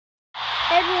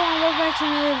Hey everyone, welcome back to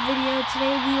another video.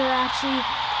 Today we are actually,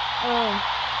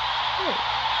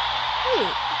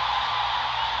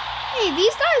 hey,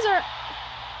 these guys are,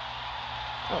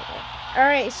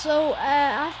 alright, so,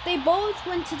 they both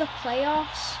went to the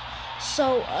playoffs,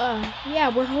 so,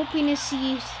 yeah, we're hoping to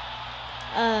see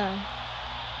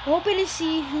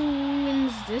who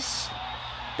wins this,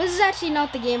 but this is actually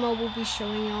not the game I will be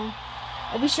showing y'all.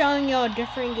 I'll be showing y'all a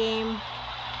different game,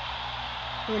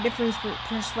 from a different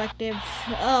perspective.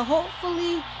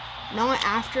 Hopefully not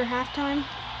after halftime.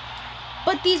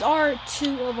 But these are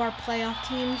two of our playoff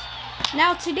teams.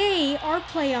 Now today, our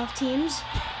playoff teams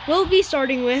will be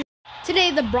starting with today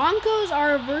the Broncos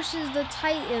are versus the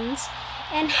Titans.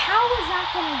 And how is that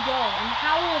gonna go? And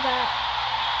how will that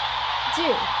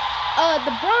do?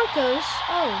 The Broncos,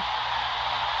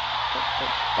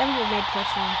 Denver made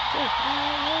touchdown.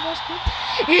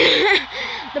 Good.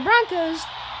 The Broncos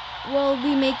will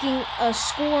be making a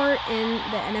score in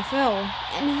the NFL,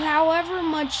 and however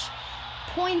much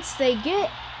points they get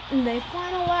and they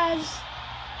finalize,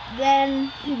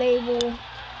 then they will,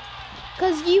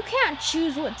 because you can't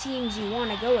choose what teams you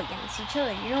want to go against each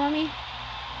other, you know what I mean?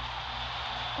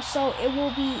 So it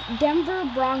will be Denver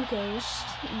Broncos,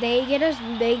 they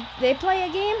play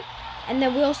a game, and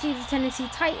then we'll see the Tennessee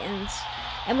Titans,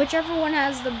 and whichever one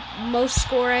has the most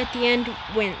score at the end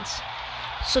wins.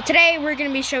 So today we're going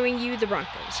to be showing you the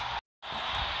Broncos.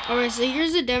 Alright, so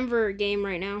here's the Denver game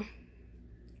right now.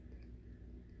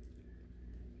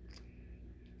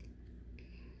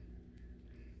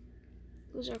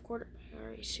 Who's our quarterback?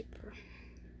 Alright, super.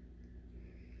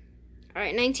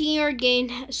 Alright, 19-yard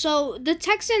gain. So the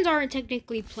Texans aren't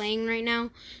technically playing right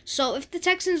now. So if the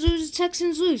Texans lose, the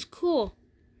Texans lose. Cool.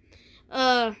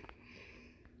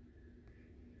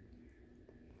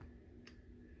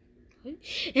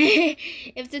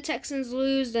 If the Texans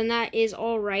lose, then that is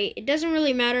all right. It doesn't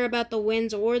really matter about the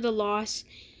wins or the loss.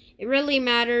 It really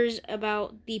matters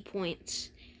about the points.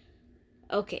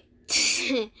 Okay.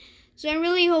 So I'm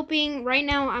really hoping right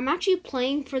now, I'm actually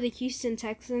playing for the Houston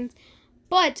Texans,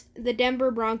 but the Denver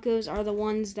Broncos are the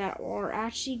ones that are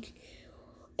actually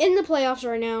in the playoffs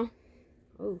right now.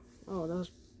 Oh, that was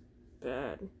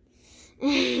bad.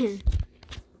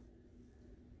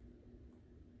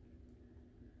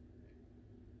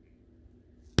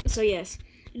 So yes,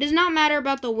 it does not matter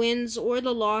about the wins or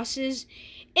the losses.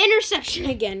 Interception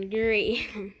again, great.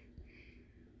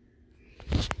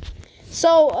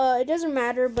 So it doesn't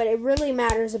matter, but it really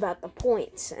matters about the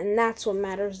points, and that's what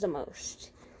matters the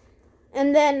most.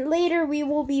 And then later we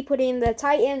will be putting the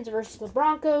Titans versus the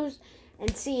Broncos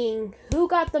and seeing who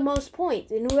got the most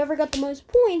points, and whoever got the most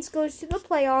points goes to the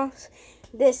playoffs.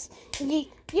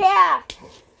 Yeah.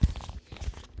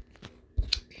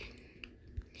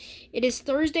 It is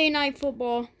Thursday night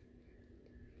football,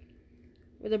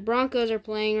 where the Broncos are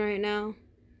playing right now.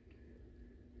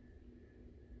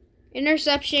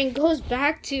 Interception goes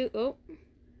back to,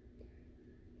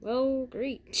 well,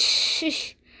 great.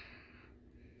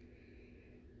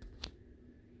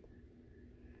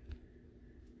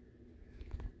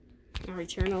 Alright,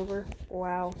 turnover.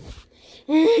 Wow.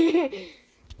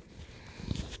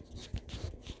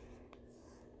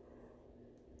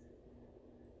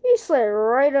 He slid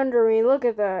right under me. Look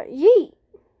at that. Yeet.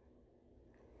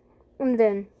 And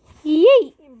then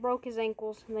yeet. And broke his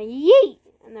ankles. And then yeet.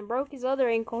 And then broke his other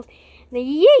ankles. And then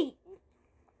yeet.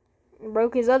 And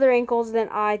broke his other ankles. Then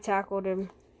I tackled him.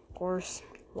 Of course.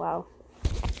 Wow.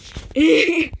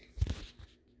 They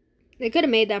could have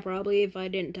made that probably if I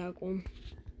didn't tackle him.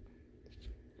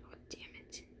 Oh, damn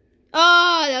it.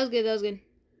 Oh, that was good. That was good.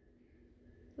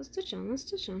 Let's touch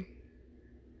on.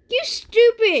 You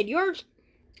stupid. You're...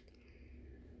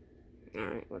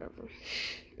 Alright, whatever.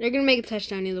 They're going to make a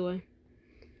touchdown either way.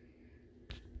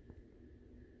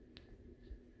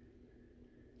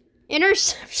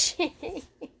 Interception.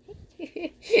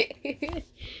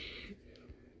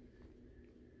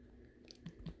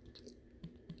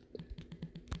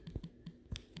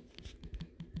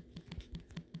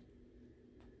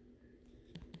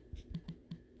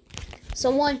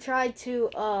 Someone tried to,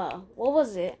 what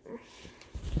was it?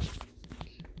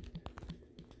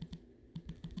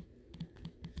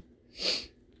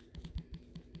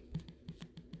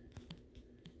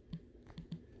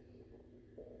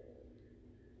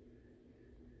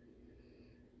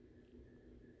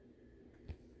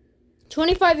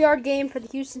 $25-yard game for the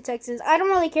Houston Texans. I don't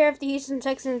really care if the Houston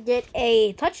Texans get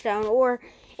a touchdown or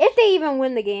if they even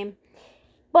win the game.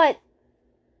 But,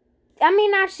 I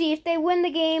mean, actually, if they win the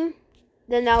game,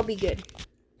 then that'll be good.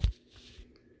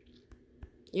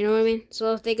 You know what I mean?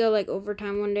 So if they go, like,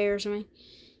 overtime one day or something.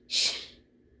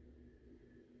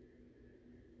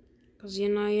 'Cause you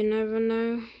know you never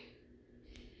know.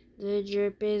 The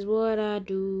drip is what I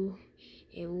do.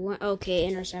 It went, okay,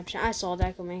 interception. I saw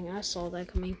that coming. I saw that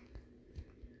coming.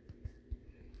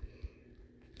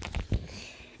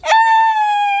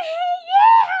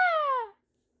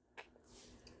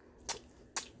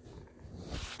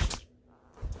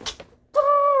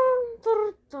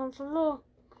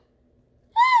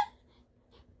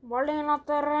 Marlena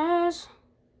Perez.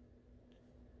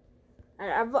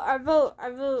 I vote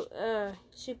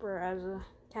Super as a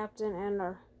captain and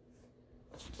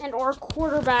our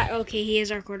quarterback. Okay, he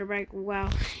is our quarterback. Wow.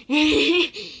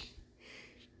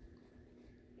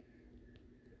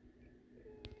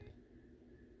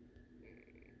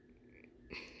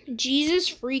 Jesus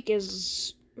Freak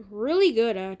is really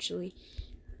good, actually.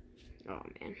 Oh,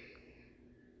 man.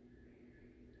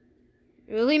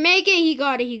 Will he make it? He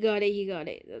got it. He got it. He got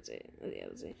it. That's it.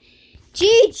 That's it.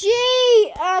 GG!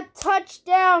 A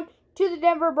touchdown to the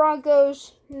Denver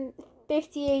Broncos.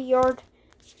 58-yard.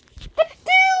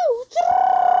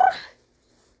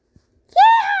 Yeah!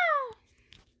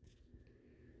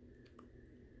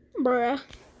 Bruh.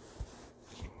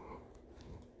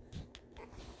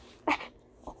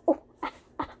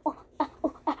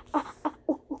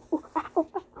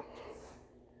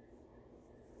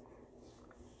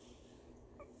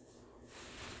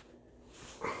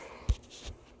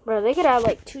 Bro, they could have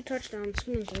like 2 touchdowns,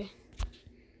 couldn't they?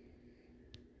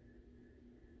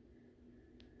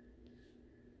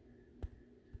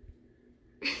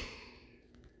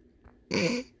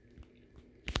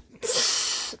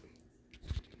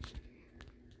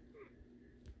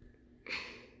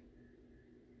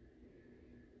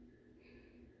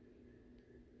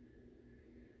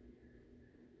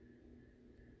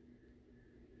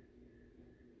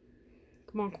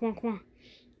 Come on, come on, come on.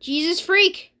 Jesus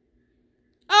Freak.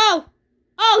 Oh!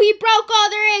 Oh, he broke all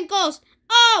their ankles.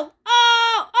 Oh!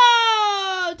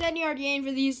 10-yard gain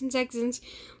for the Houston Texans.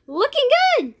 Looking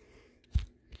good.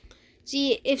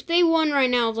 See, if they won right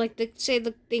now, like say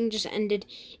the thing just ended,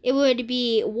 it would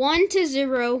be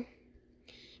 1-0,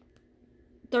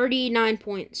 39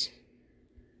 points.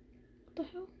 What the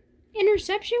hell?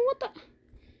 Interception? What the?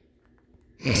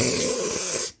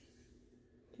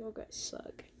 You guys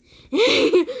suck.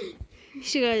 You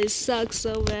guys suck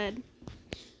so bad.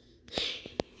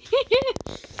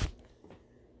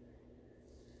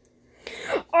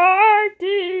 Our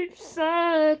team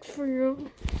sucks for you.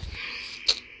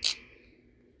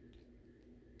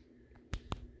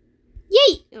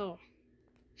 Yay! Oh.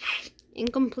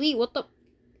 Incomplete. What the?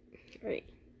 Alright.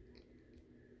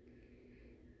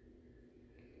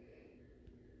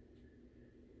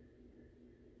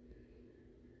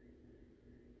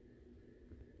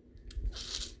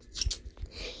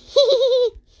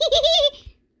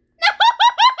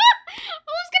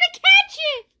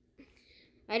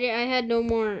 I had no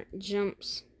more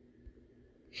jumps.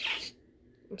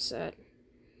 I'm sad.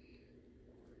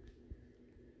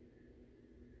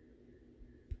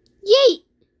 Yay!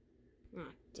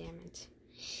 Oh, damn it.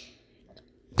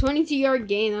 22-yard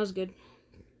gain. That was good.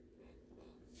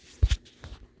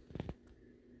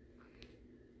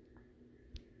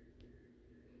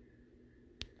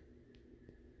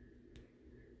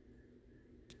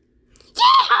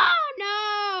 Yeah!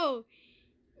 No!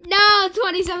 No,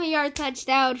 27-yard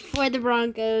touchdown for the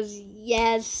Broncos.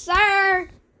 Yes, sir.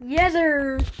 Yes,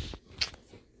 sir.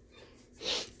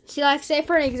 See, like, say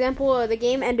for an example, the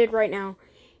game ended right now.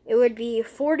 It would be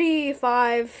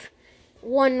 45,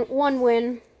 one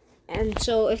win. And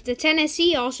so if the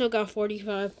Tennessee also got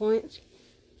 45 points,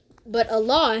 but a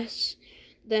loss,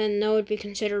 then that would be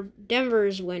considered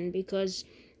Denver's win because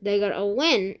they got a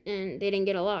win and they didn't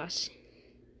get a loss.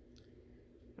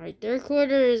 All right, third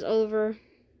quarter is over.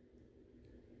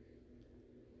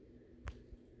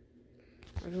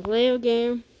 Delay of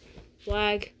game,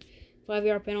 flag,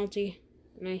 5-yard penalty.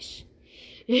 Nice.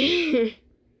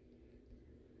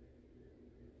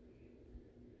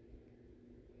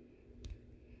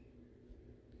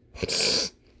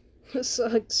 That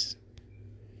sucks.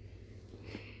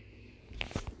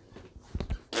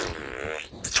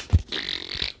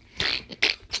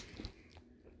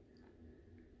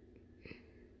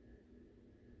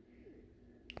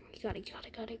 Got it.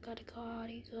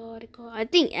 I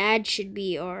think Ad should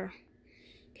be our,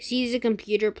 because he's a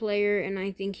computer player, and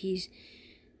I think he's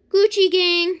Gucci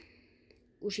gang.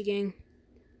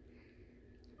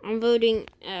 I'm voting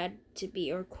Ad to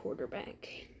be our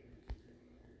quarterback.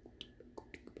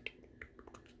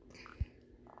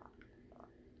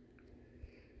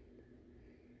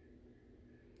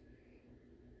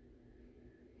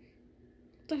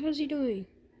 What the hell is he doing?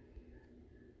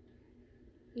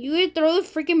 You gonna throw the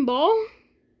freaking ball?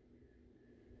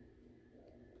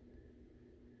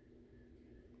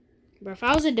 But if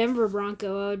I was a Denver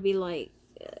Bronco, I would be like,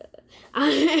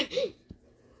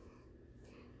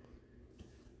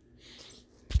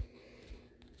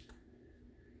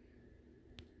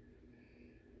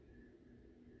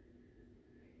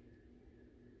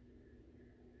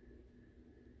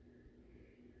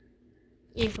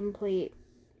 incomplete.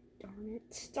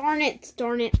 Darn it.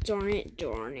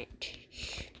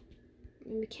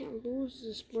 We can't lose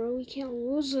this, bro. We can't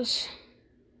lose this.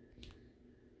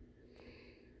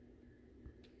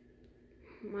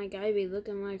 My guy be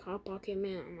looking like Hot Pocket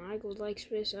Man. I go like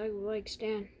space. I go like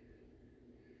Stan.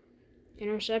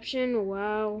 Interception.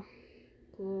 Wow.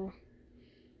 Cool.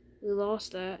 We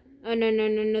lost that. Oh,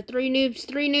 no. 3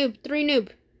 noob.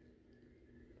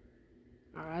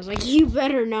 Alright, I was like, you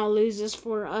better not lose this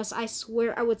for us. I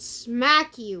swear I would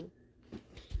smack you.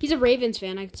 He's a Ravens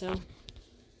fan, I can tell.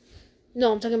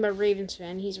 No, I'm talking about a Ravens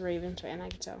fan. He's a Ravens fan, I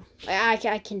can tell. I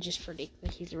can just predict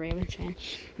that he's a Ravens fan. You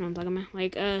know what I'm talking about?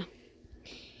 Like,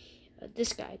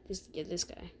 this guy. This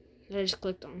guy. That I just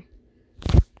clicked on.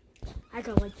 I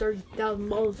got like 30,000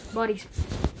 buddies.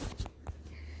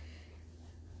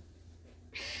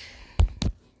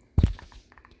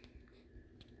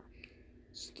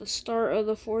 The start of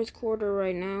the 4th quarter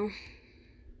right now.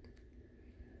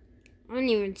 I didn't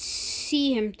even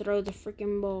see him throw the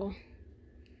freaking ball.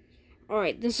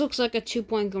 Alright, this looks like a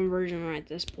 2-point conversion right at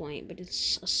this point, but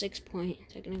it's a 6-point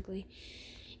technically.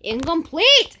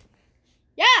 Incomplete!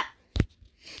 Yeah!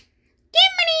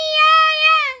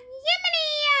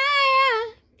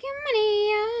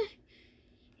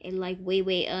 And like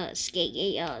wait,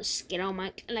 skate on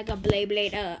my like a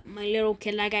blade, my little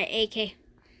kid like a AK.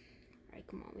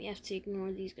 Come on, we have to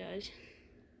ignore these guys.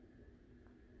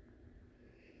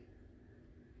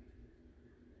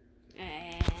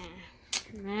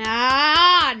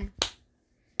 Man!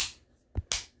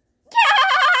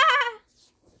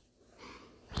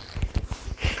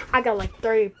 I got like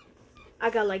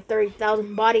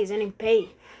 30,000 bodies and ain't paid.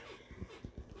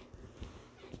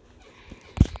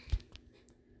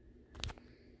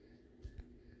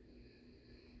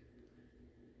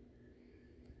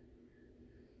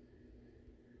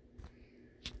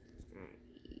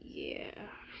 Yeah.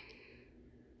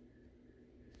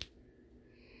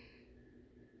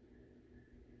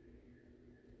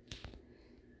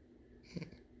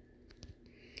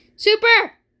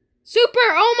 Super!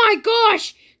 Oh my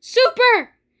gosh!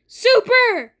 Super!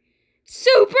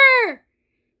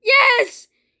 Yes!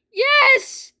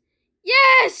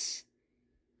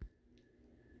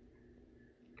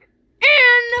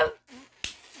 And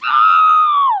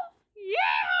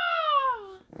yeah!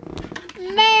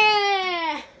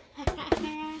 Man!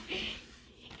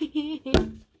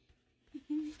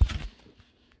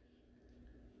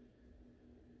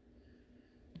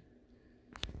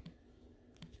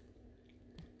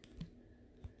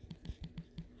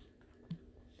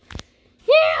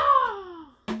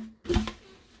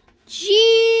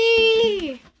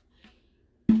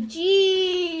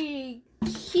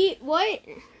 What?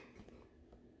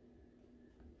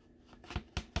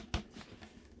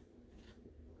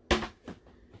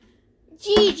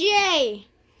 GJ!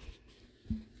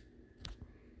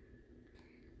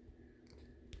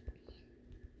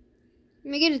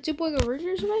 Am I getting a 2-point conversion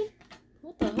or something?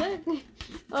 What the heck?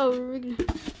 Oh, we're gonna...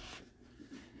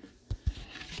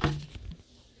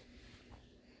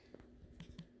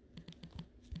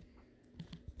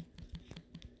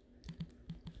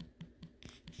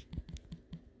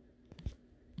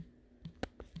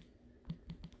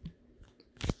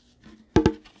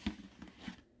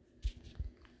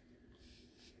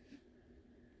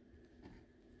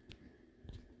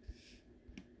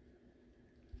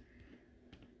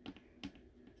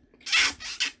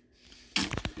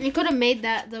 They could have made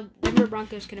that. The Denver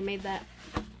Broncos could have made that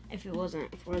if it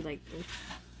wasn't for like.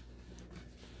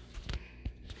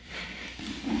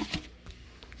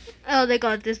 Oh, they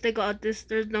got this.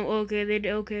 There's no okay. They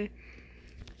did okay.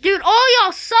 Dude, all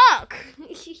y'all suck.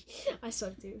 I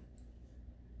suck too.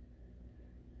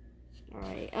 All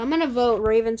right, I'm gonna vote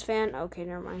Ravens fan. Okay,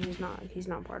 never mind. He's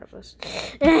not part of us.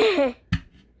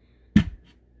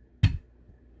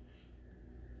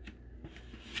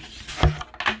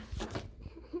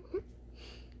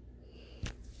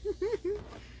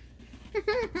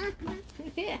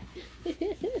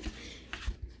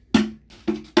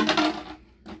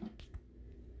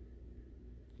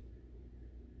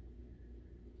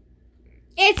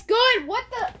 It's good. What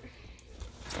the?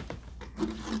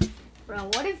 Bro,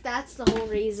 what if that's the whole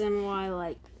reason why,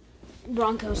 like,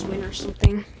 Broncos win or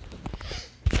something?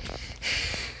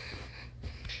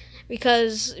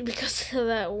 Because of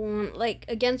that one, like,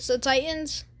 against the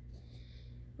Titans,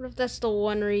 What if that's the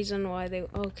one reason why they...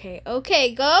 Okay,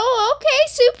 go. Okay,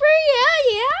 Super.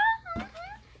 Yeah.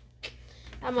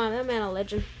 That man a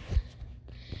legend.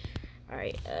 All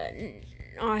right.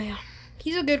 Oh, yeah.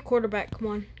 He's a good quarterback. Come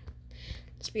on.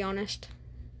 Let's be honest.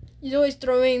 He's always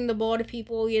throwing the ball to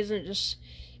people. He isn't just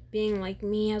being like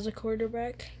me as a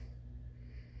quarterback.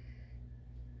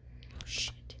 Oh,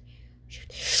 shit.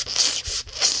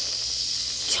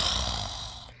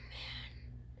 Oh, man.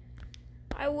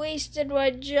 I wasted my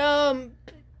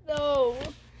jump. No.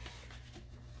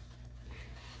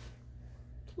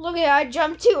 Look at I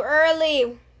jumped too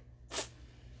early.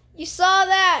 You saw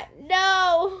that?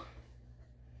 No.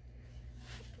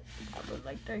 I would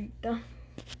like to eat them.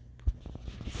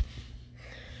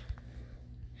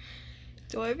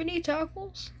 Do I have any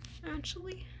tackles?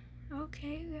 Actually?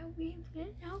 Okay,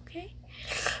 okay.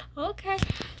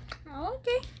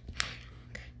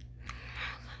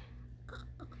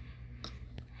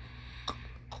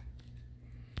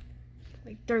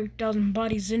 Like 30,000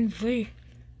 bodies in V.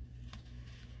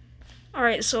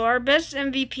 Alright, so our best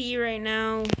MVP right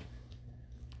now.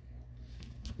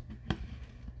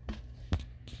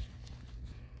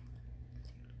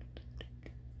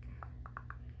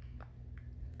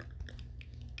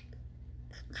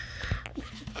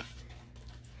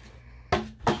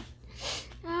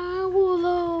 I will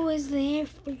always there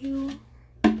for you.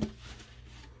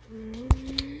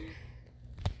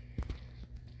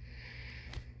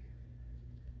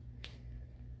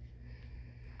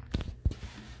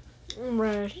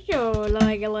 Right, yo,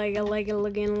 like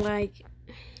looking like.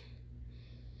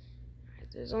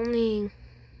 There's only.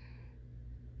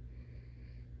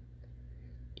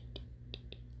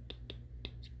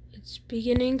 It's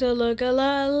beginning to look a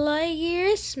lot like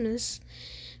Christmas.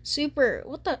 Super.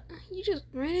 What the? You just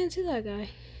ran into that guy.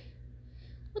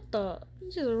 What the?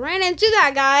 You just ran into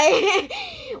that guy.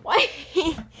 Why?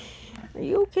 Are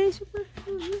you okay, Super?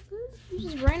 Are you good? You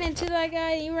just ran into that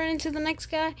guy. You ran into the next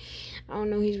guy. I don't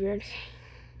know. He's weird.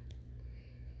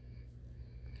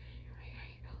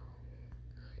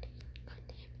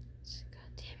 God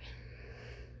damn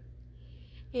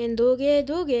it. And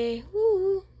doogie.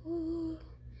 Ooh.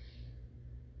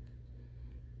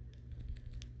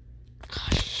 Oh,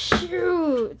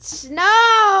 shoot.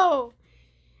 No.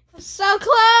 So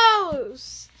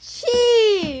close.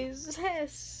 Jeez.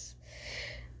 Yes.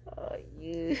 Oh,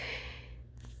 you.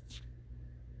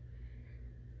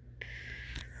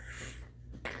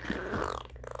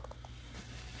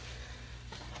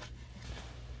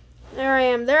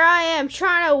 There I am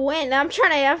trying to win. I'm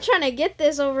trying to get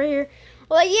this over here.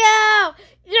 Like, yeah.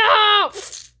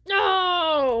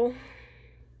 No.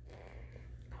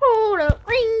 Hold up.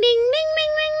 Ring ding ding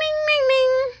ding ding ding ding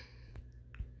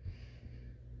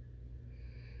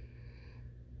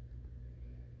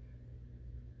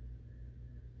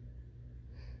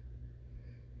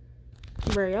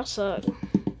ding. Bro, y'all suck.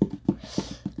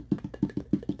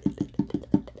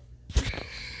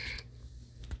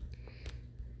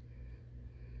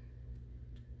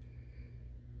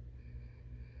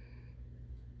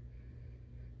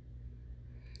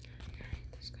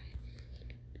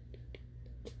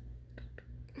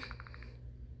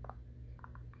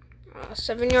 A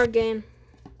 7-yard gain.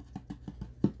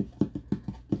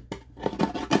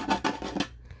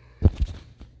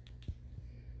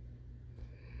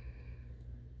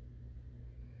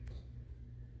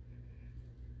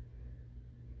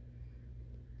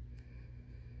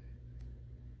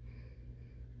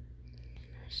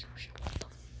 What the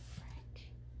frick?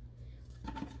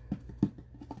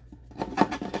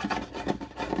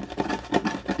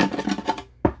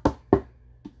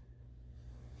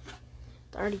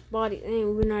 Already bought it,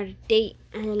 and we're not a date.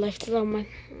 I left it on my.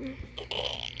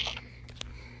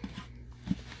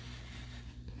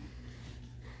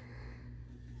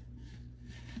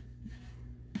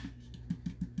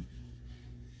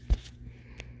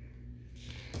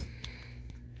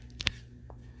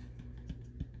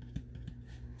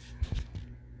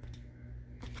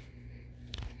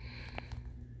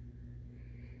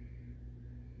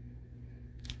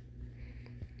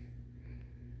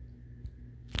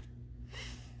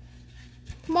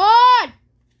 Come on!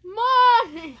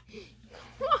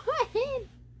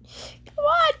 Come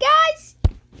on, guys!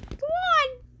 Come on!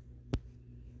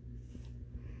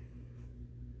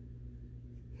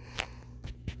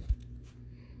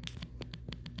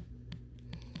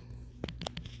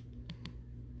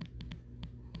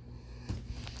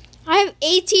 I have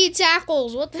 18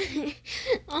 tackles. What the?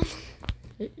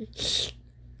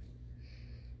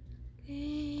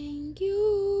 Thank you.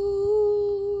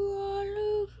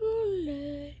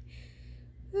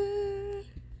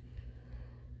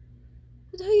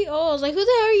 Oh, I was like, who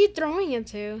the hell are you throwing it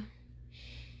to?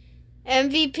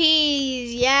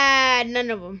 MVPs, yeah, none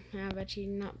of them have actually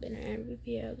not been an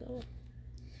MVP at all.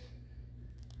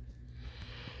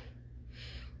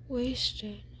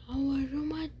 Wasted. I was on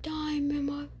my time and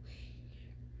my.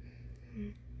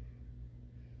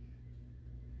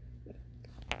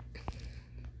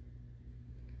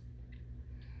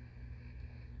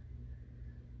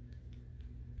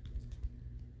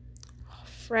 Oh,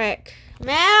 frick.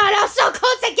 Man, I was so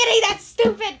close to getting that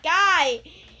stupid guy.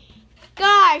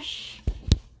 Gosh.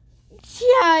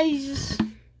 Jesus.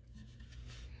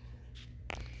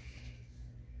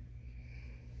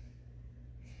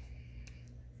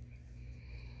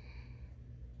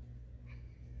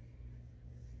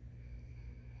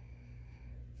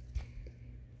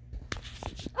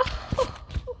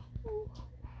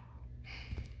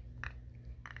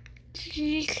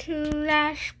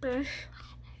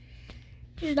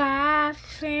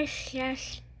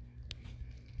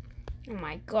 Oh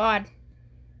my god.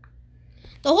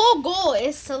 The whole goal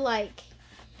is to like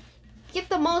get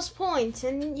the most points,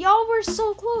 and y'all were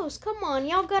so close. Come on,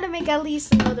 y'all gotta make at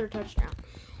least another touchdown.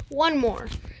 One more.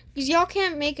 Because y'all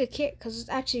can't make a kick because it's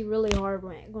actually really hard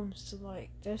when it comes to like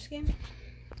this game.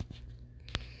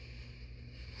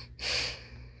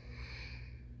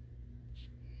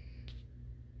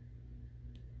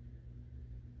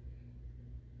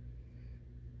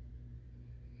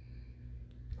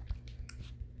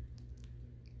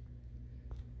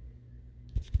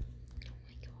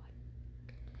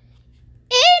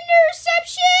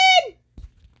 Interception!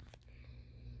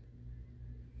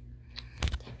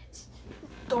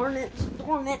 Darn it,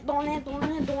 darn it, darn it,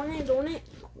 darn it, darn it, darn it.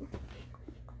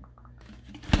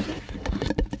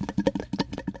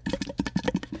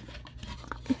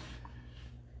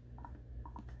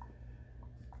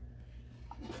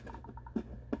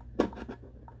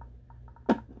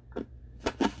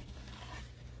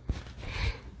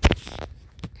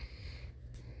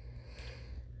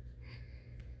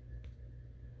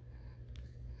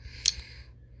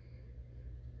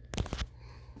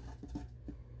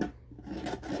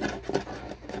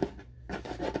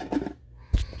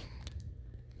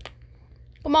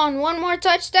 Come on, one more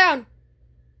touchdown.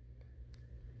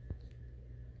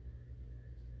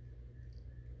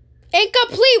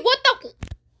 Incomplete. What the?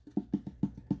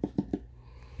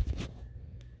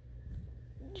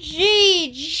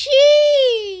 GG.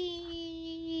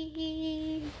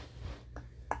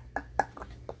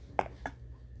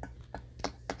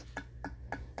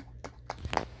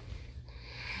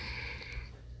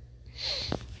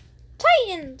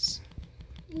 Titans.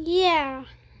 Yeah.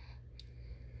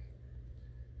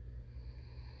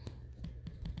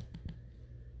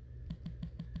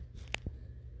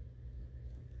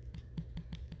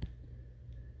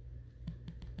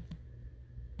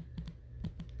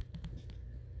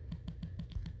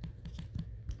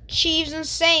 Chiefs and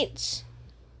Saints.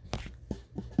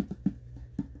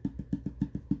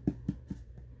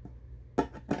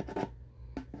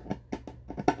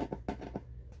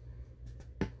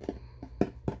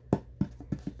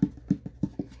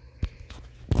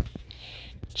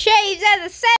 Chiefs at the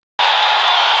Saints.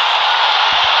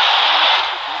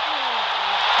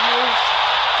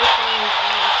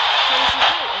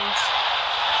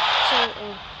 So,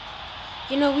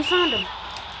 you know, we found him.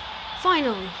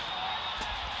 Finally.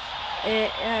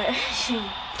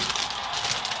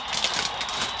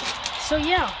 So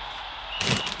yeah.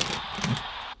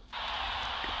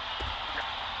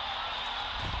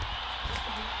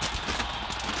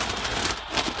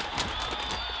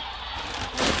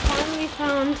 Finally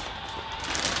found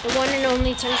the one and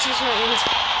only Tennessee Titans.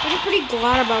 Which I'm pretty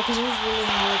glad about because it was really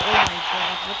hard. Oh my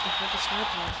god, what the heck is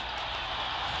happening?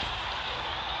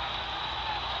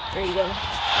 There you go.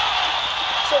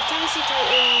 So Tennessee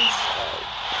Titans.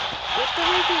 What the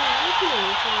heck is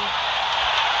happening?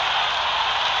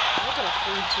 I gotta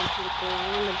find some people,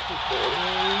 random people,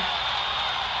 and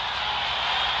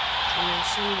then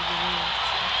send them.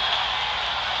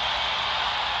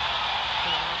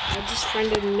 I just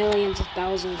friended millions of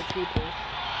thousands of people.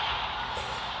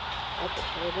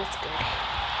 Okay, that's good.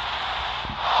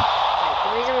 Right,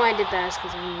 the reason why I did that is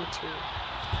because I need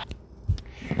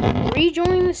to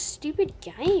rejoin this stupid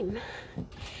game.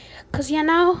 Cause you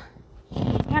know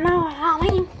what I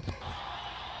mean?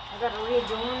 I gotta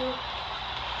rejoin it.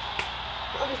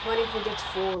 It'll be funny if it gets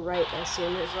full right as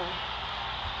soon as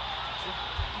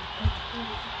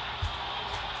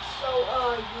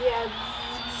yeah.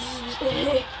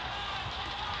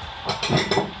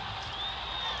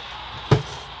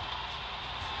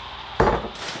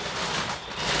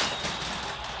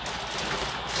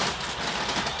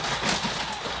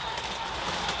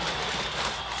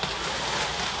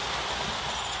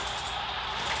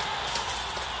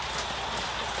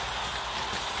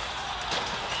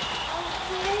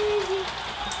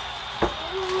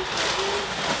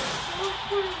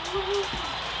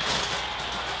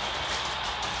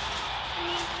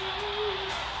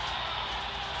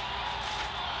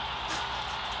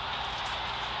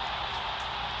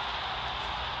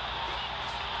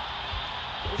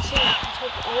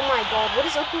 Oh my god, what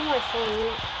is up with my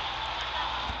phone?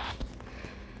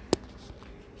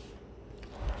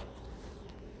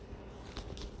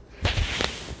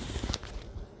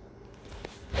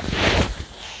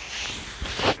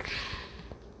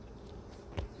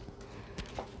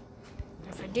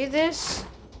 If I do this,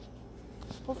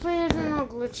 hopefully it's not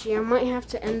glitchy. I might have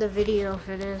to end the video if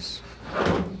it is.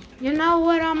 You know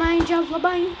what I mean, Joe? Because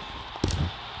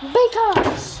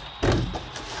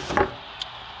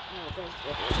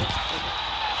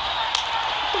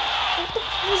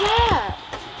what was that?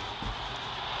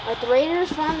 Like the Raiders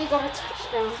finally got a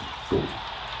touchdown.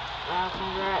 Wow,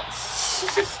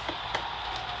 congrats.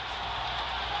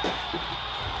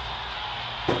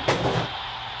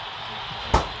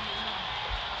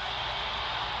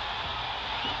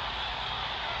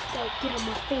 Get on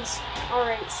my face.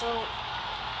 Alright, so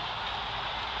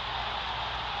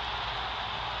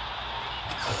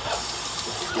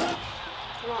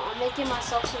I'm making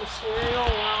myself some cereal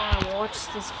while I watch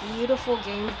this beautiful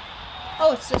game.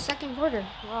 Oh, it's the second quarter.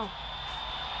 Wow.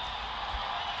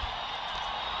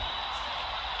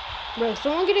 Bro, is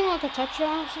someone getting like a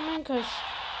touchdown or something? Because,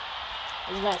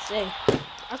 what does that say?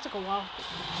 That took a while.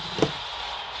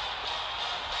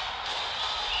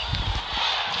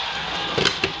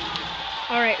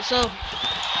 Alright, so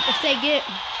if they get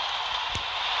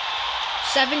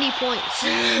 70 points,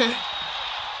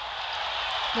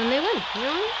 then they win, you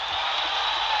know?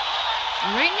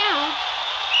 And right now,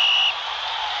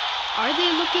 are they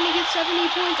looking to get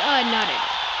 70 points? Not at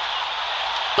all.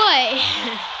 But,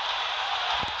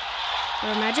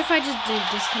 imagine if I just did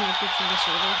disconnected from the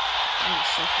server. That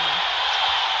was so fun.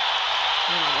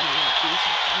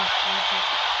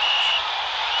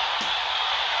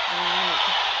 Alright.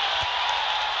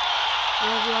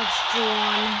 Roblox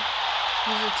Juwan.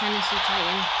 He's a Tennessee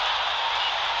Titan.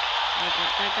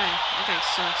 That guy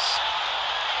sucks.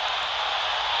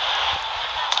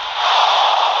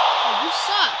 Oh, you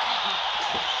suck.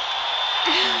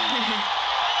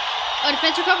 Oh,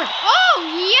 defense recovered. Oh,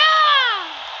 yeah!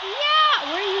 Yeah!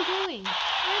 Where are you going?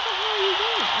 Where the hell are you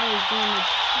going? Oh, he's going to...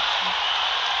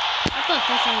 I thought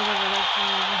this one was over there.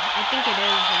 I think it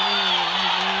is. I don't know where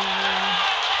he's going over there.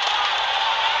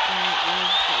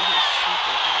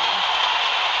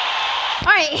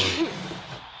 Alright.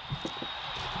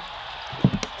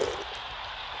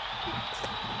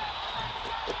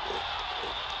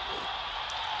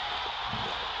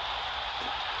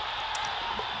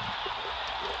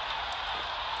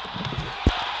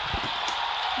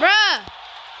 Bruh!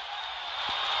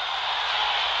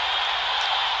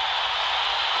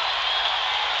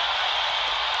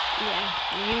 Yeah,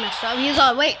 he messed up. He's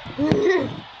all, wait.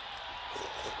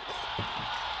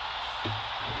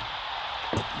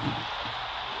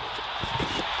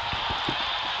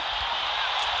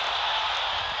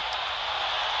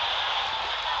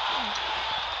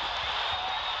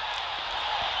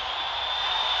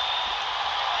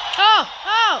 Oh!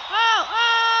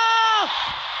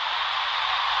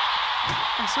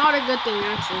 That's not a good thing,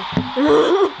 actually.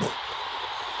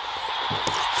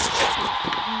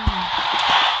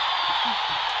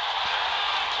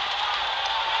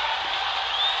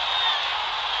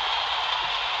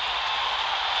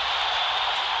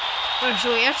 Oh,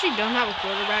 so we actually don't have a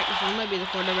quarterback. This one might be the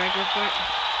quarterback real quick.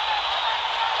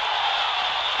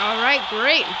 Alright,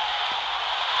 great.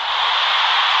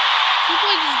 He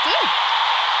plays is good.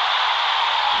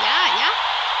 Yeah. Yeah.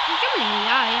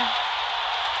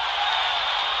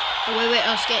 Oh, wait.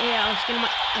 I'll skate here. I'll skate him.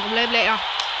 I'll play later.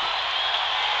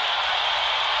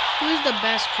 Who's the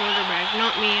best quarterback?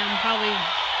 Not me. I'll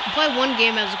play one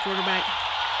game as a quarterback.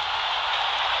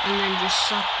 And then just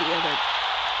suck the other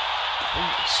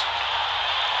ones.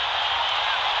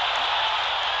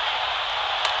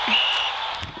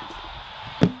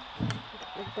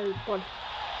 Third.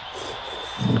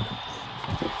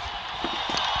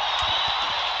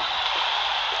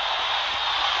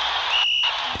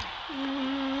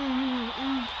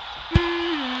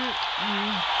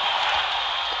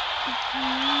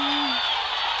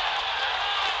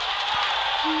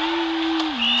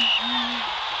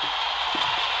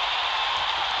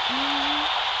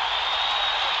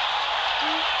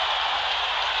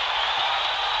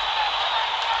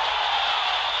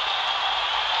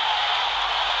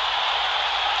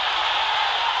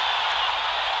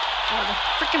 Oh, the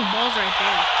freaking ball's right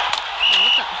there. Oh,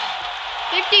 what the?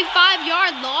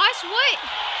 55-yard loss? What?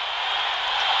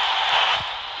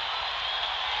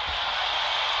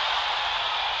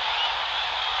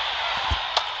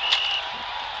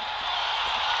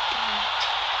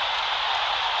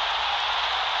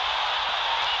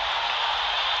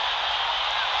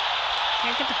 Can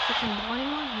I get the freaking ball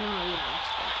anymore? No, yeah,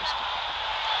 let's go.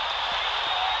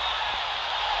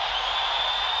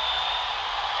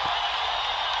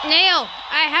 Nail!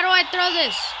 How do I throw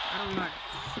this? I don't know.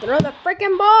 Throw the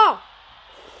freaking ball!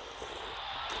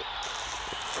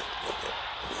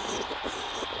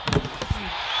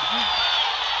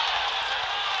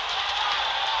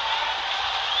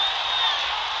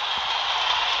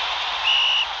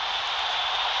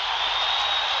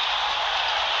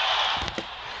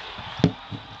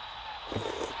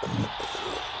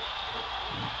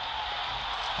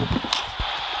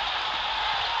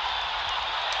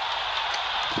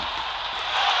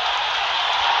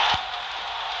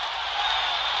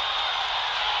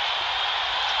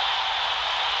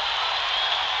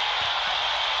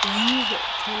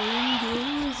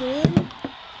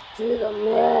 To the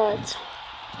Mets.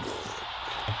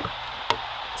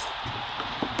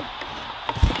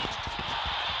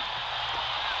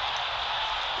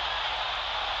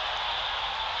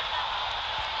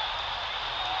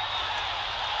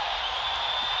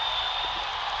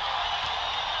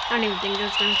 I don't even think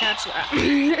it's gonna catch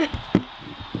that.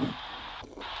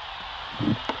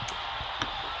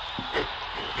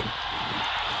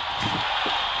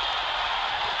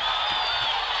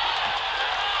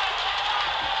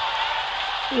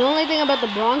 The only thing about the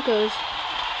Broncos is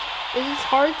it's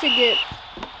hard to get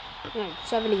like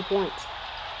 70 points.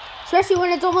 Especially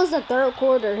when it's almost the third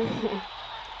quarter.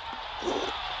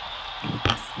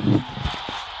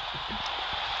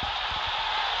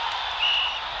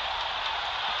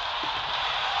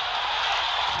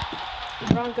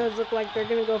 The Broncos look like they're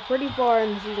going to go pretty far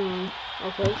in the season.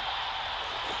 Okay.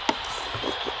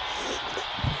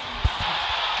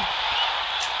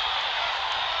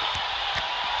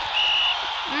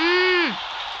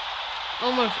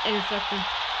 Almost interception.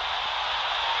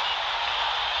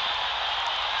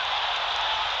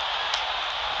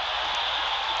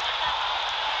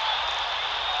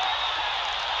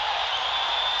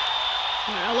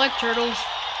 I like turtles.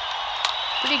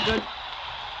 Pretty good.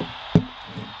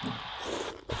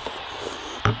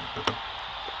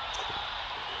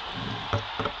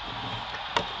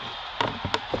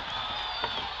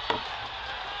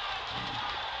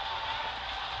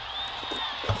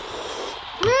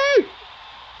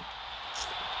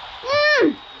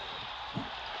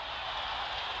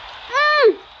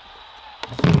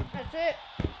 That's it.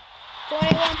 21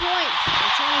 points. Or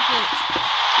 20 points.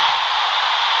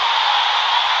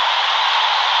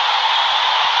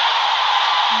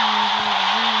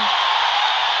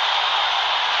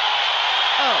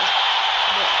 Oh.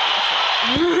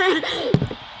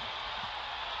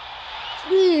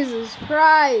 Jesus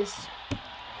Christ.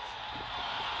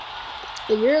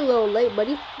 You're a little late,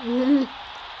 buddy.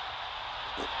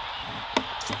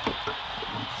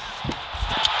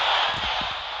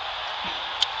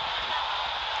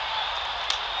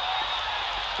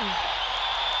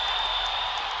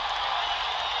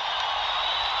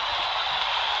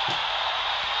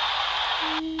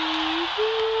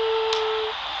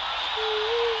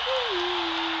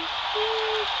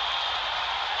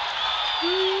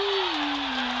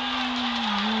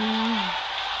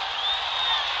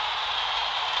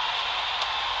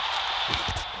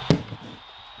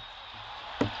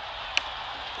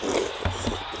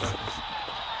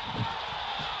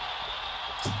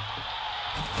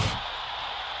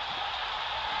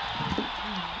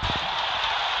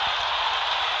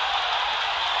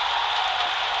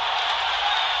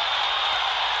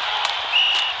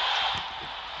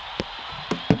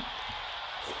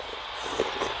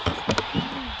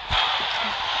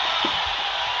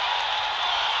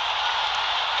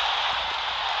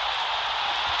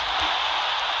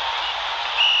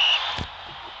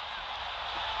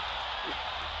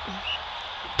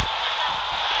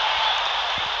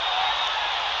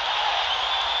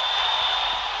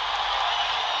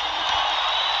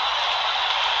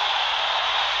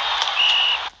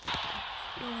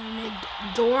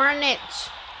 Darn it.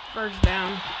 First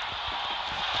down.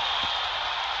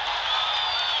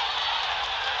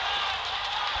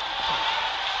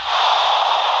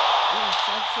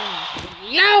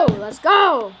 Yo, let's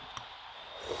go.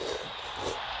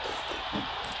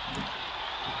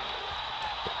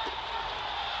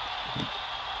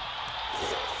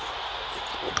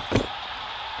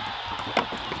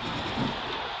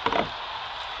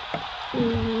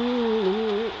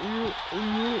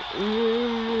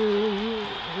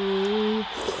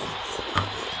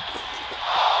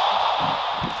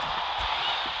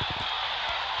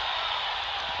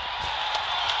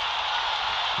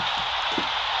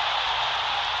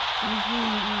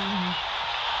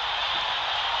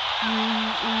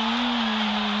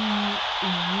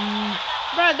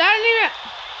 Bro, that didn't even.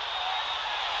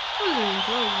 That wasn't even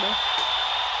close, bro.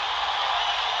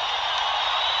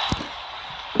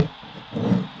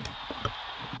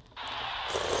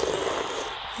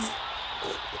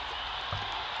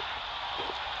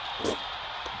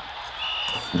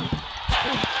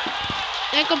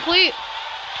 Incomplete.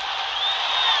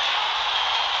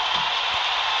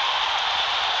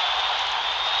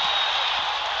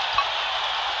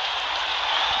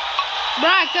 But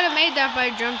I could have made that if I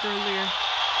jumped earlier.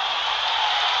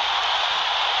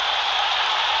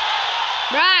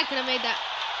 Bruh, I could have made that.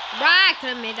 Bruh, I could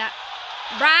have made that.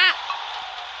 Bruh.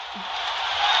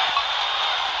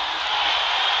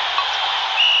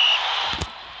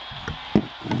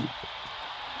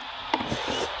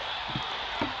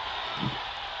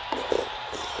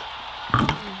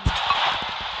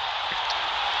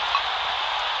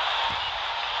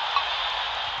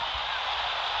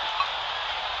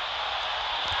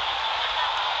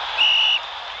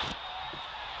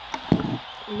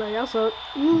 But y'all suck.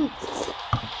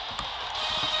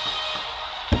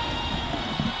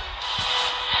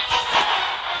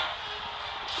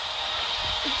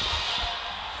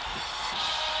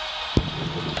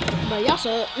 But y'all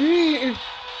suck.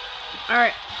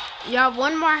 Alright. You have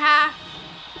one more half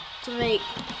to make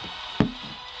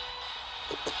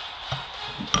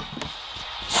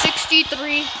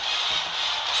 63,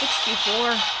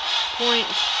 64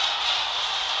 points.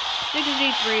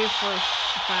 63 for a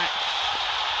fact.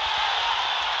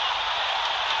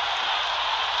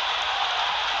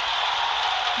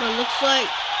 But it looks like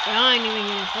I ain't even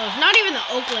getting close. Not even the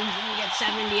Oakland can get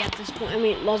 70 at this point. I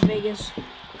mean, Las Vegas.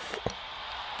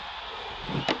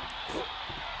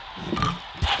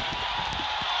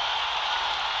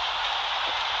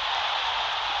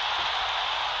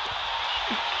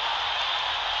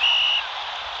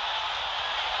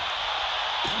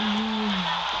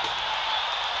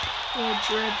 The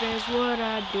drip is what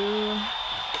I do.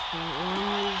 And one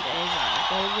of these days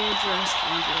I'll go get dressed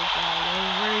and drip all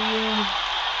over you.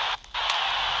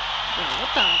 Bro,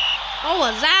 what the? What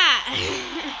was that? I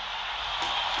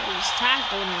just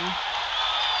tackled him.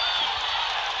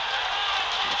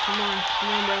 Come on,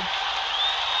 bro.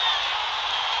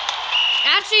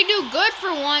 Actually, do good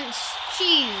for once.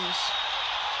 Jeez.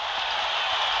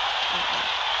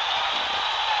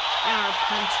 Our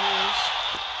punchers.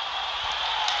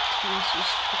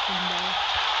 Tennessee's freaking ball.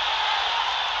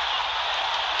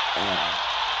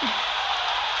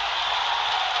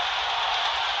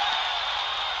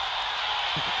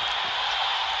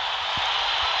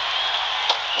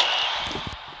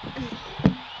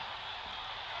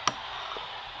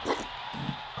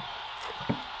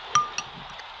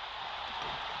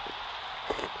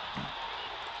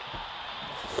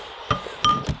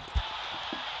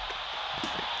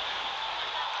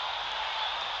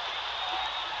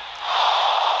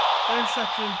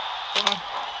 Interception. Wow.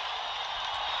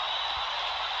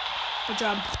 Good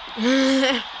job.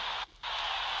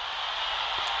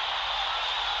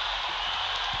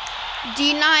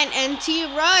 D9 NT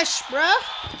rush, bruh.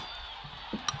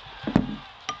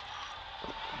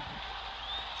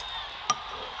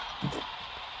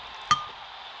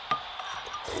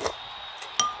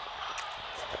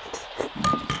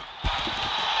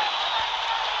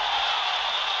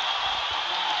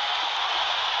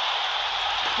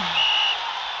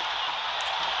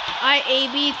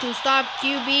 IAB to stop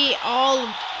QB all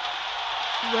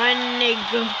running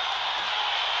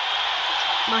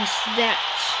my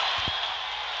stats.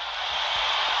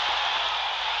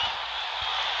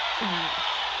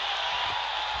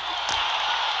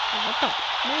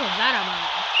 What was that about?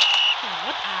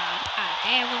 What the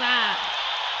hell was that?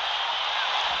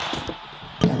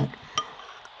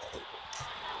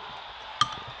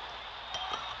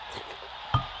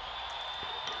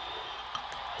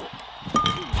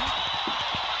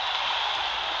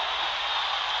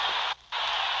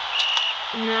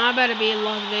 No, I better be a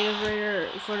Las Vegas Raider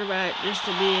quarterback just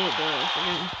to be the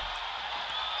freaking.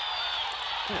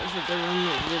 That's what they're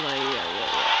gonna be like. Yeah.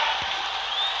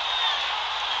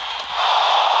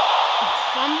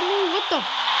 Fumble? What the?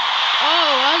 Oh,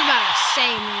 I was about to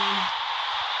say, man.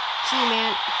 See,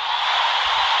 man.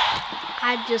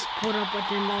 I just put up with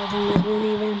 $10 on the boon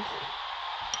even.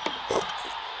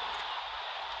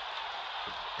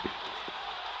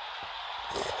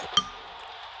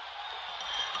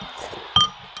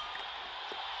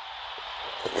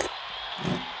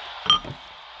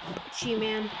 Gee,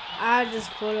 man, I just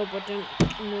put up with them.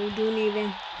 No, don't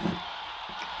even.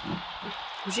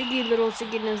 Ziggy, little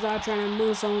Ziggy is out trying to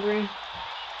move hungry.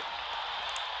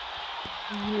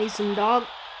 Need some dog.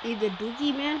 Need the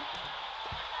dookie, man.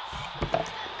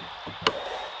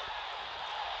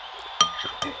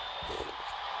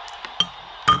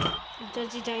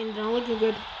 Touchy Titan, not looking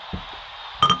good.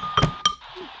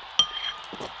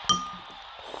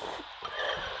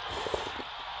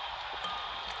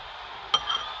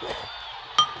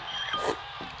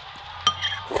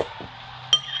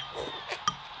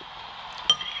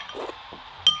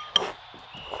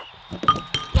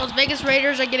 Las Vegas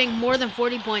Raiders are getting more than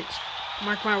 40 points.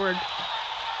 Mark my word.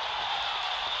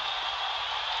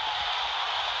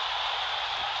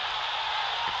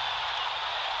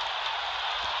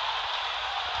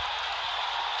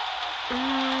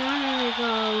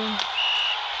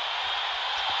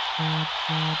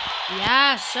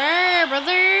 Yes, sir,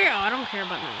 brother. Oh, I don't care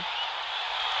about that.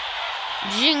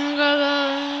 Jingle.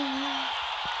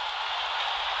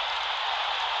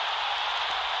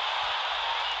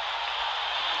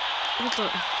 What the?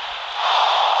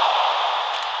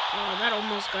 Oh, that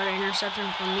almost got an interception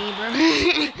from me, bro.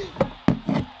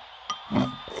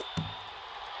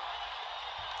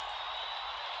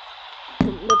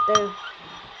 What the?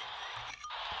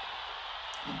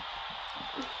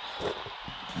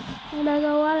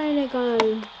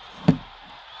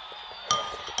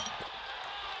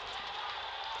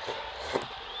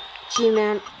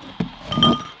 G-Man.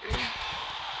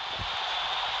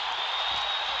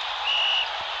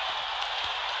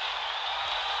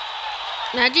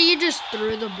 Imagine you just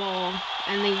threw the ball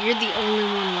and then you're the only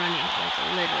one running. Like,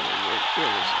 literally, you're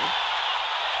losing.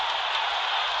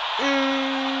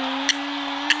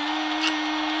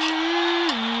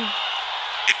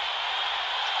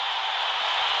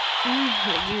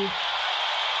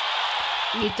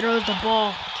 He throws the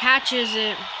ball, catches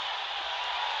it.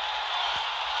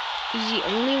 He's the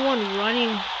only one running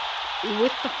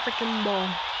with the freaking ball.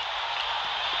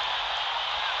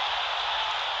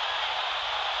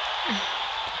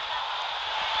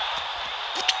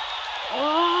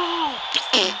 Oh!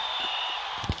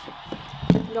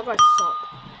 You guys suck.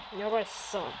 You guys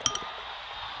suck.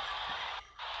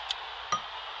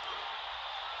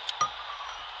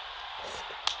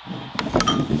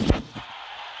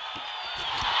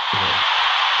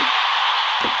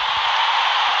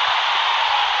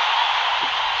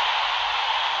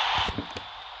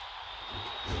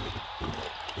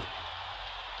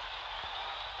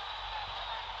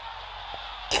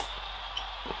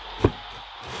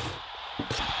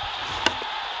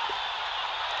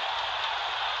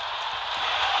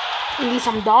 You need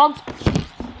some dogs? Baby.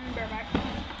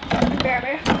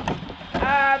 Baby.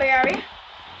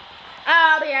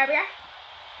 Baby. Baby.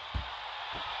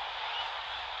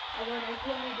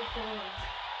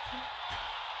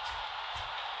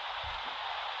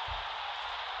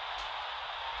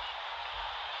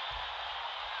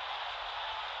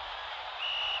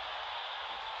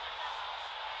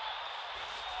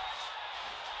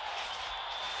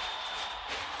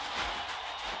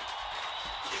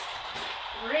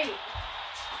 Great.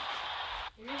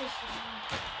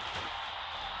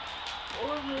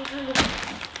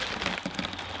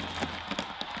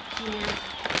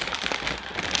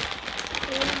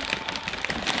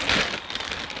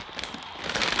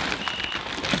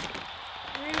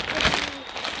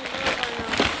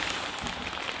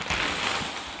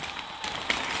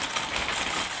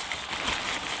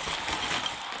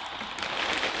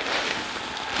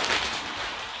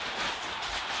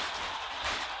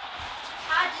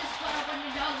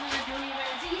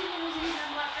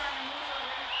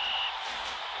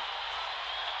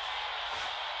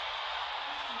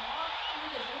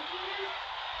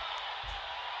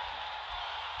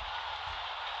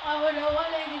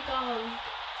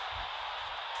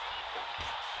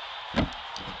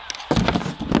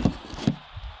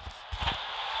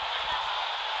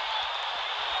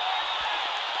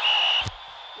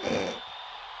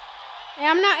 Hey,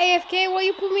 I'm not AFK. Why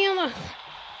you put me on the...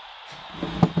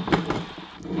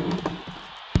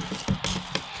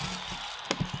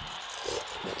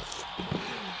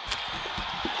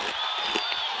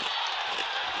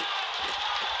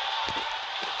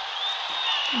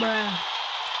 Bruh.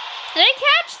 They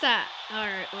catch that.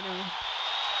 Alright, whatever.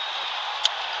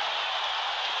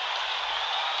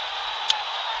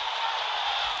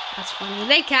 That's funny.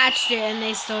 They catched it and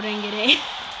they still didn't get it.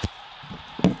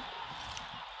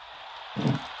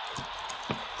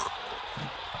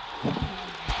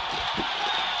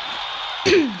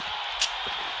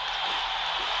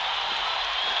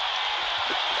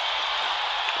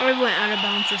 Or went out of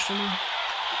bounds or something.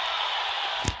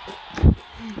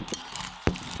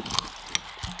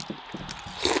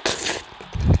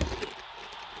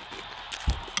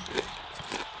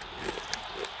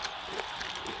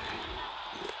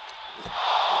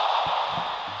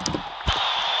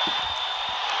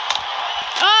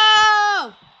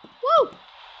 Oh! Woo!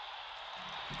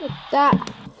 Look at that.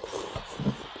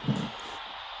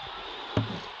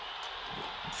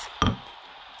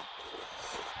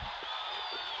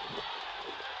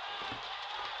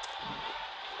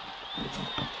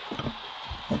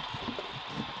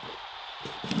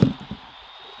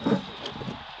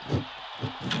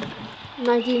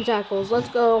 Nineteen tackles. Let's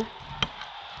go.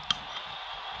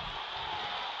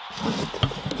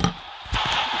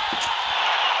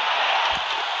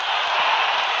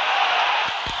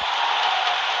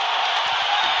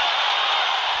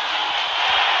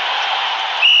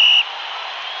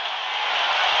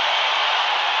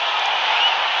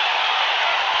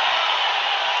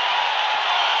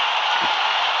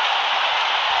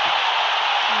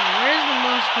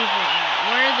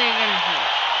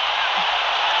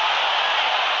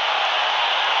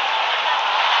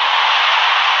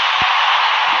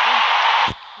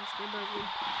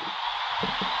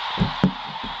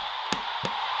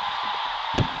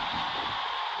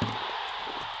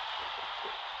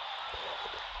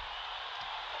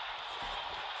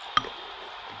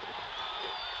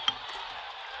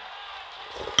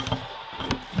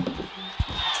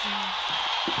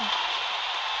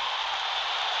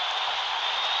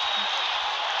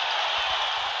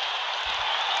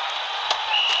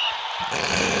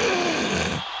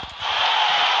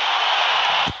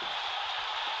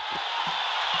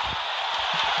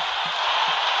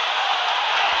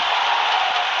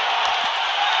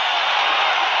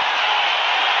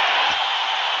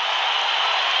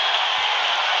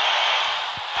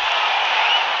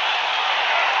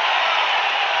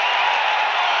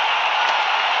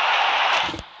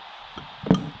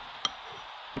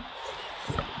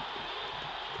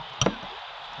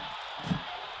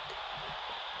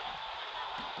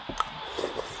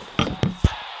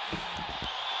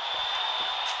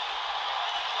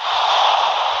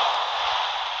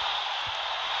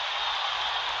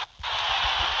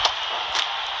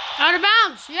 Out of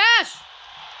bounds, yes!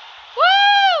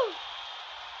 Woo!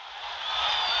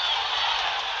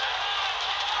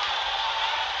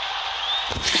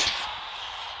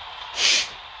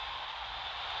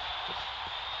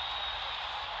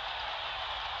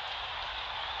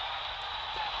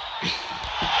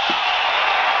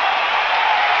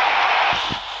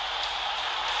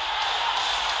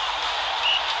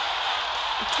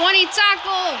 '20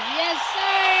 tackle, yes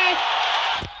sir!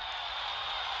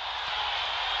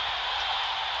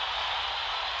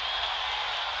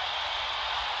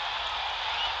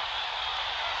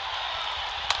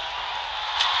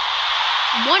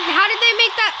 What? How did they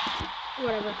make that?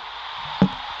 Whatever.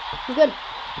 I'm good.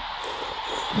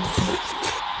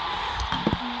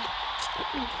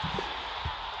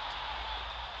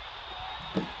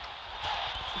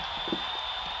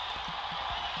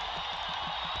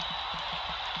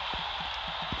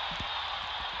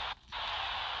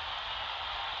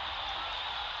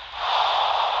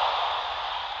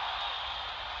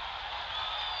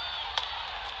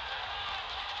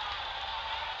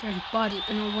 Dirty body,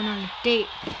 and I went on a date.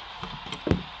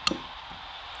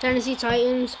 Tennessee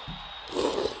Titans.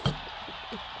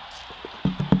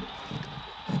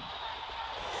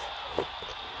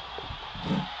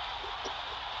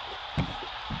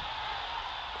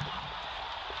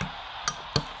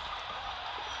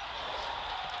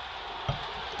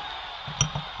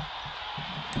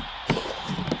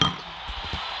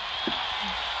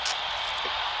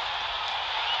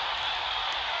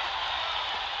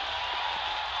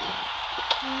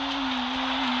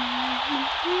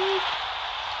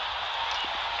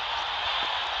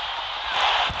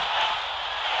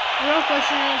 Real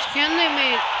question is, can they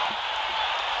make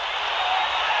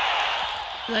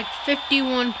like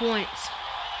 51 points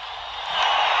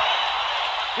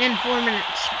in 4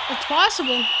 minutes? It's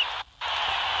possible,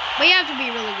 but you have to be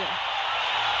really good.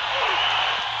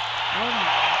 Oh my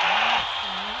God.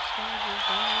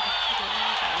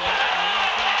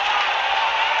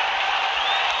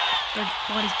 Their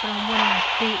body's been on one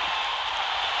date.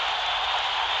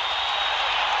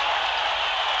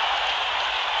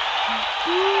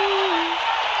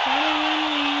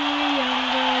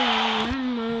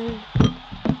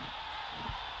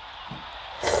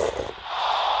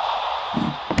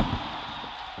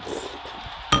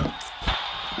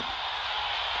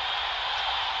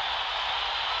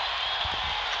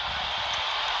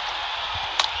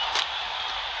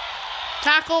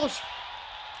 Tackles.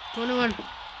 21.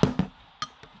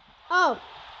 Oh,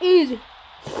 easy.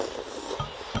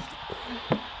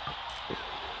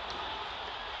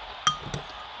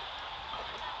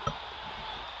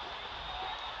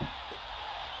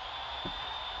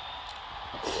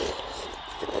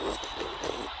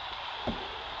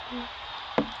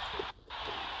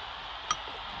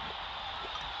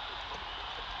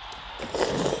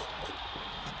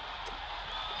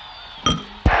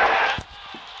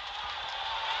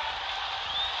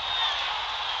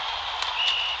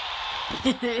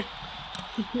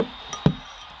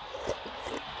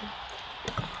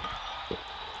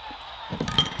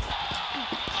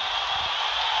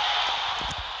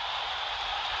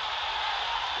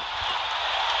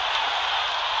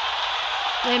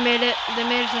 They made it. They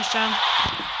made a touchdown.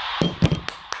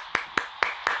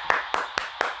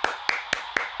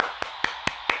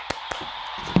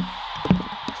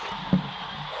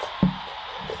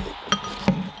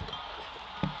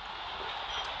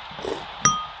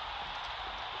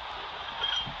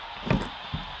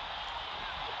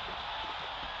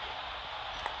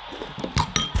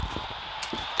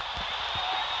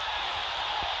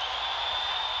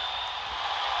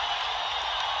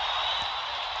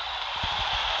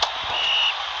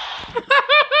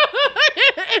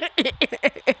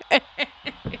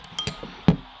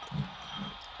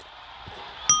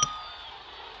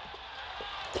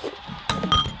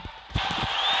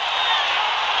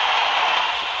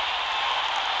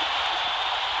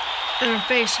 In her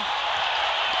face.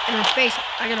 In her face.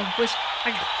 I gotta wish. I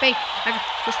gotta bake. I gotta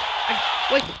wish. I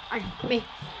gotta wait. I gotta make.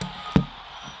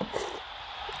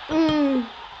 Mm.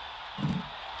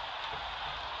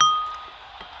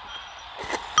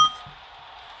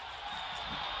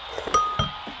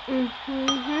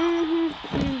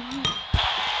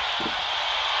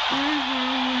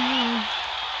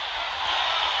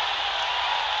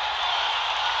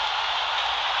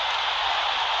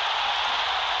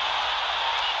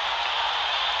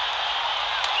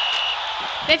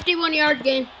 "51-yard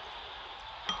gain."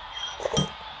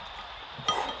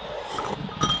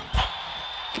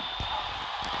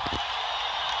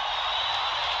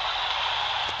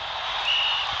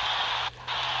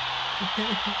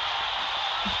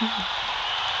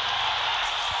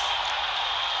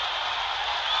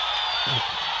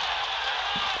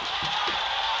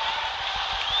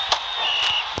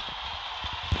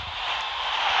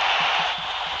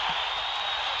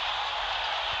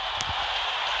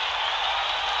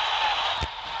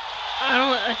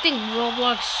 I think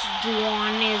Roblox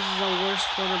Juwan is the worst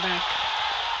quarterback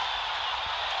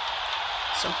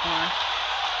so far.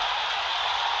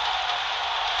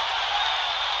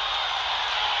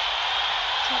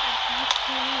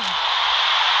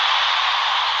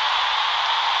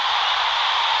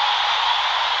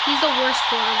 He's the worst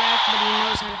quarterback, but he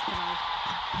knows how to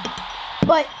throw.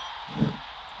 But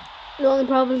the only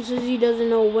problem is he doesn't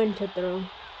know when to throw.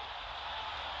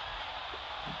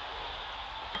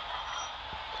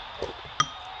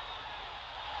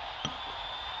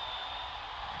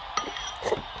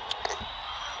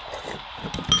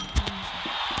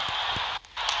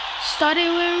 Started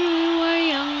when we were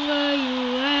younger,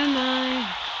 you and I.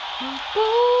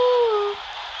 Ooh.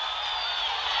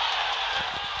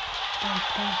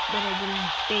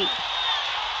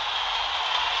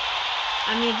 I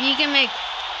mean, if you can make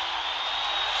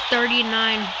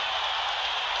 39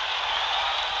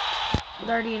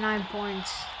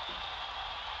 points,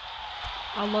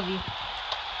 I love you.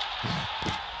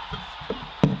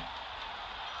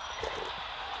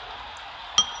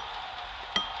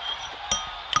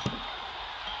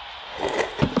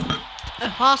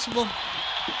 Impossible. Is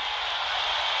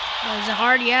it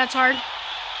hard? Yeah, it's hard.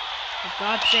 For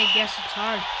God's sake, yes, it's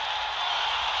hard.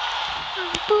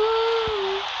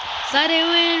 Started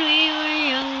when we were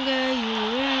younger,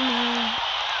 you and I.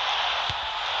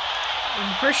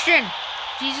 I'm Christian.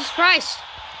 Jesus Christ.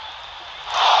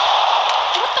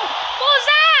 What was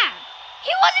that?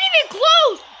 He wasn't even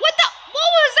close. What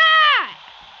was that?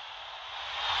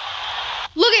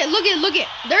 Look it.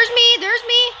 There's me.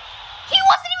 He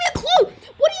wasn't even close.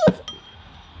 What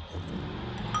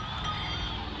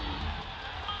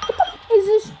is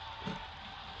this?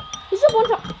 Is it one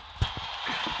time?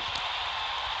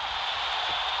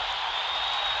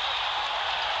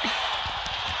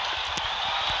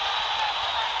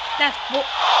 That's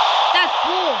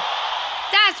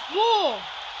bull.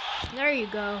 There you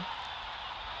go.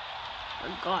 For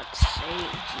God's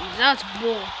sake, jeez, that's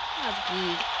bull. That's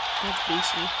big. That's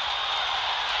BC.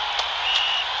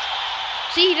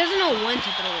 See, he doesn't know when to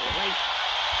throw it. Like,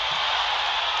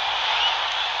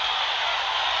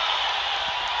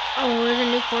 oh, there's a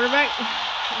new quarterback.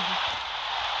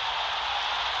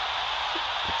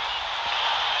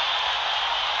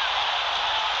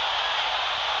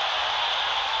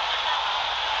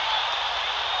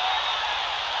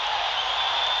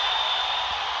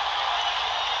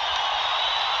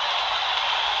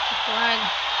 Flag,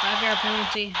 5-yard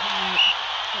penalty.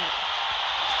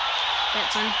 Bet,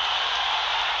 son.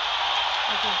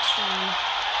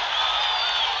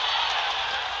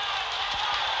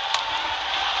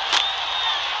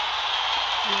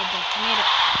 Made it.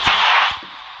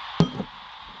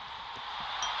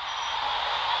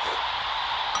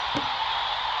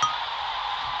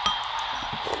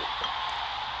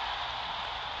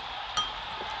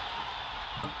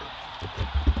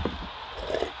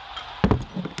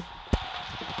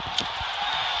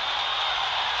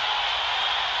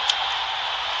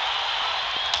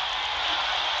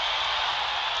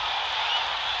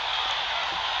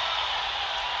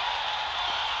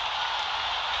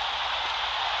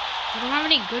 I don't have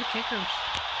any good kickers.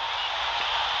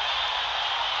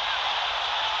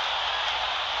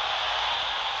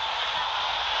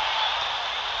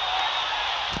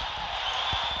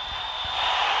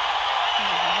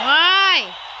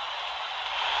 Why?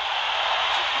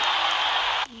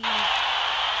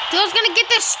 Phil's gonna get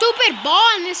this stupid ball,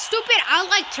 and this stupid I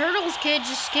Like Turtles kid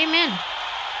just came in.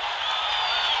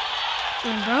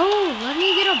 And bro, let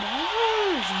me get a ball.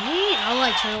 I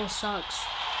Like Turtles sucks.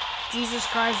 Jesus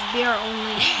Christ, be our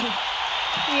only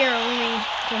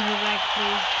quarterback,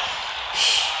 please.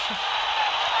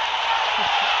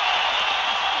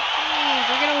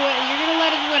 You're gonna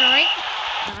let us win, alright?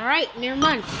 Alright, never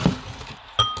mind.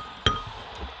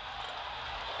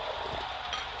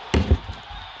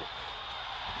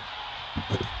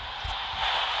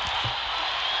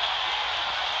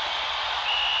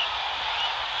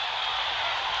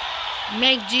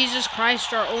 Make Jesus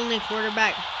Christ our only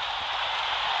quarterback.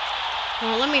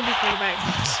 Well, let me be quarterback.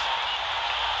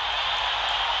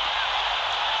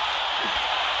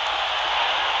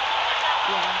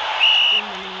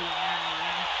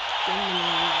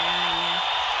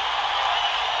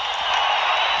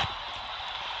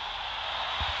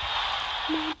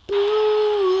 My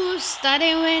boo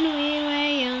started when we were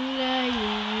younger.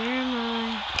 You're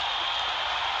mine.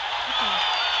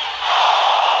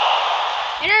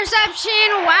 Interception!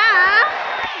 Wow!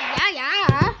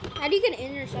 Yeah. How do you get an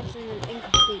interception and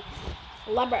incomplete?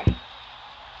 Leber.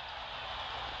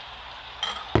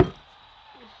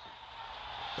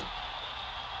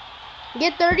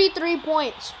 Get 33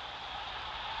 points.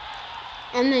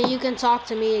 And then you can talk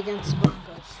to me against the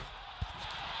Broncos.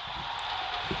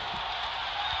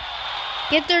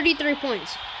 Get 33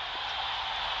 points.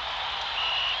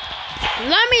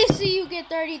 Let me see you get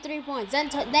 33 points. Then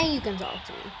you can talk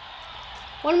to me.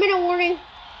 1 minute warning.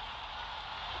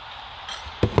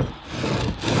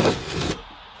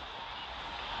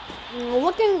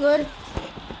 Looking good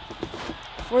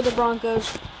for the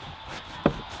Broncos.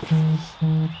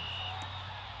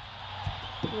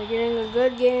 We're getting a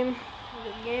good game.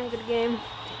 Good game.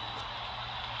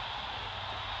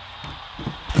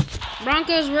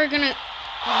 Broncos, we're gonna.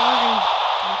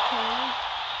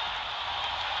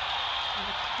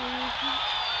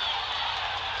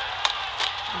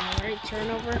 Alright,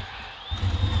 turnover.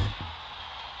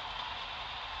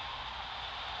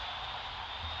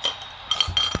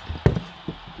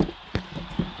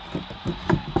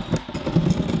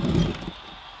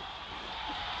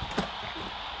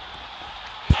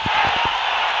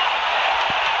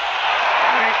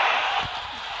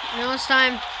 Now it's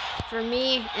time for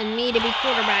me to be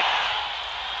quarterback.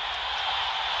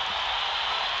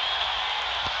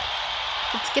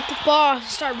 Let's get the ball.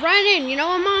 Start running. You know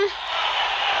what I'm on?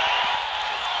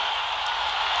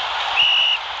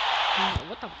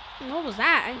 What was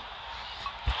that?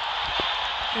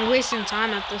 I'm wasting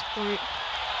time at this point.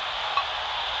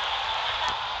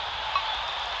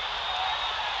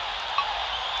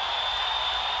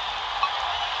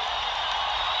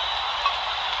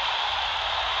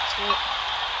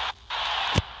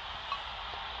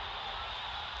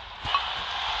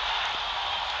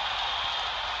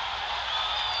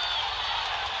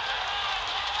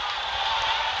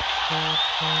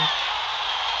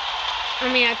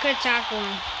 I could tackle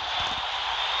him.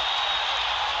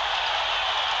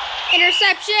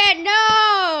 Interception! No!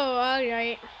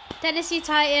 Alright. Tennessee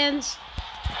Titans.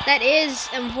 That is,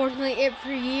 unfortunately, it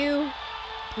for you.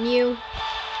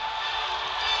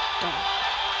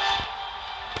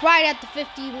 Right at the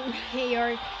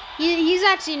 50-yard. He's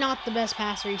actually not the best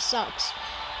passer. He sucks.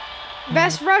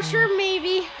 Best rusher,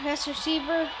 maybe. Best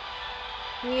receiver.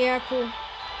 Yeah, cool.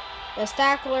 Best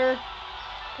tackler.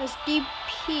 Best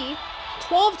DP.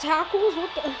 12 tackles? What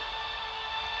the?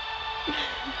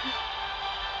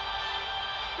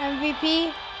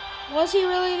 MVP? Was he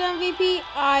really the MVP?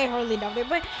 I hardly doubt it,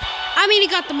 but I mean, he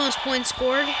got the most points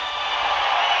scored. He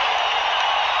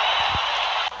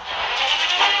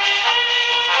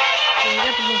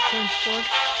got the most points scored.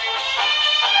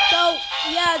 So,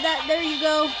 yeah, there you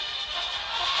go.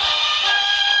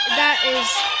 That is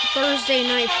Thursday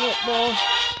Night Football.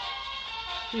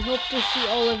 We hope to see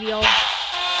all of y'all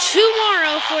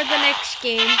tomorrow for the next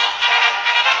game. So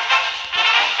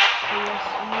yes,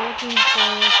 I'm looking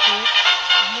forward to it.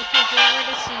 I'm looking forward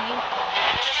to see you.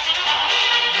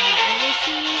 I will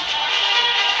see you.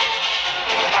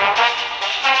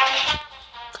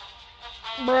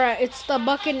 Bruh, it's the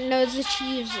bucket. No, it's the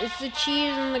Chiefs. It's the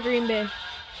Chiefs and the Green Bay.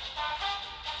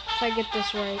 If I get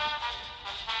this right.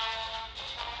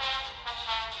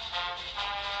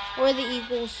 Or the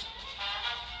Eagles.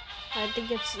 I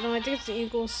think it's the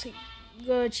Eagles.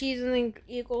 Go Chiefs and the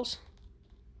Eagles.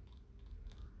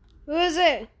 Who is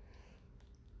it?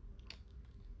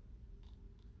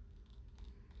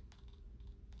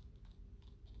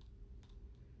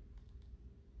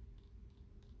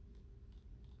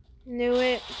 Knew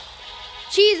it.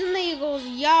 Chiefs and the Eagles.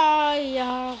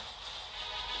 Yeah.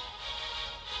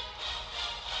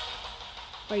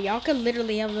 But y'all could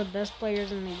literally have the best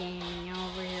players in the game, and y'all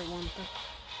over here want the.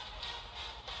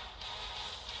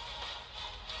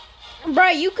 Bro,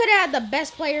 you could have the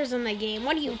best players in the game.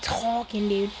 What are you talking,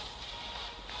 dude?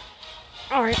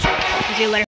 Alright. See you later.